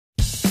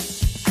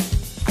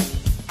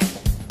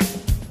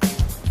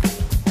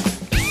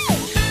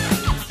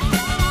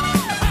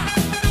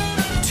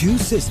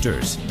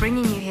sisters.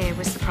 Bringing you here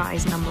was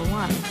surprise number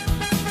one.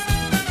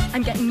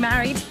 I'm getting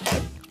married.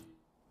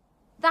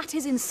 That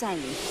is insane.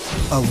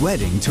 A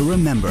wedding to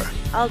remember.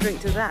 I'll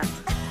drink to that.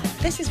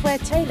 This is where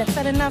Taylor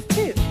fell in love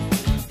too.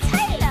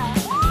 Taylor!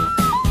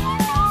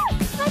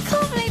 I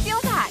can't believe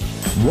you're back.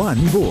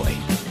 One boy.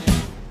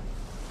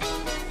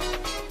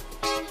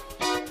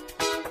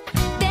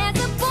 There's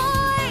a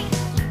boy,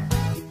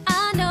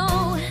 I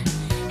know,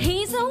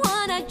 he's the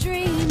one I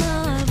dream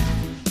of.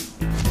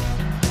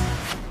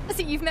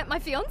 So you've met my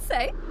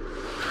fiancé?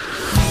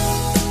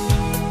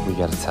 We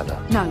gotta tell her.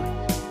 No,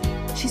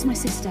 she's my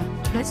sister.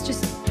 Let's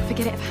just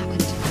forget it ever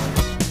happened.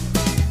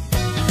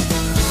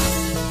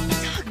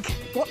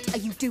 What are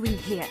you doing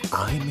here?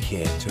 I'm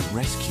here to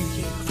rescue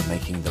you from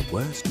making the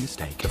worst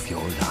mistake of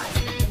your life.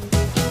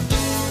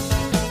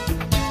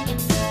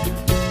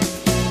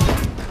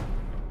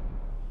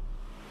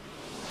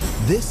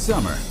 This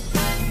summer,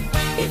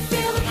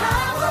 Feel the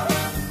power.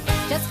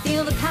 Just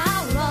feel the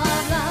power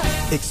of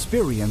love.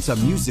 experience a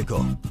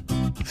musical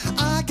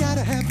I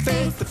gotta have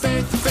faith,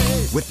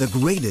 faith. with the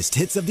greatest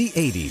hits of the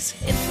 80s.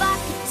 If I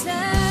could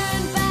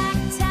turn back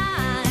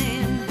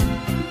time,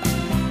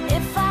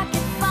 if I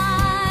could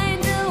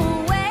find a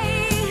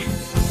way,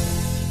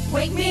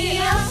 wake me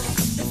up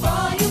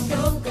before you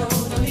go.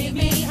 Don't leave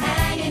me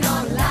hanging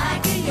on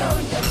like a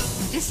yo-yo.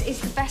 This is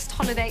the best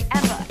holiday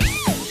ever.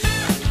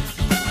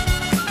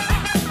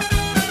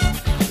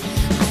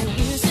 I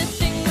used to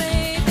think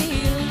maybe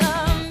you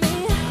love me.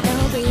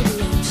 Now baby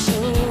I'm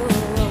sure.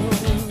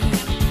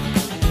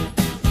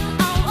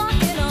 I'm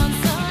walking on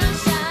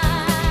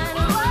sunshine.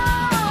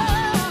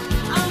 Whoa,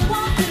 I'm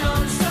walking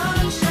on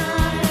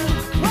sunshine.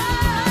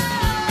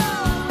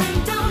 Whoa, and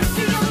don't it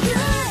feel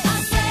good? I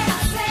say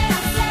it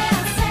again,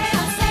 yeah.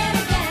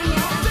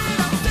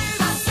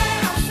 I say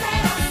it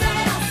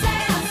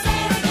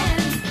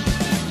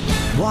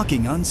again.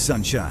 Walking on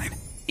Sunshine.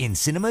 In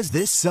cinemas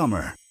this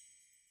summer.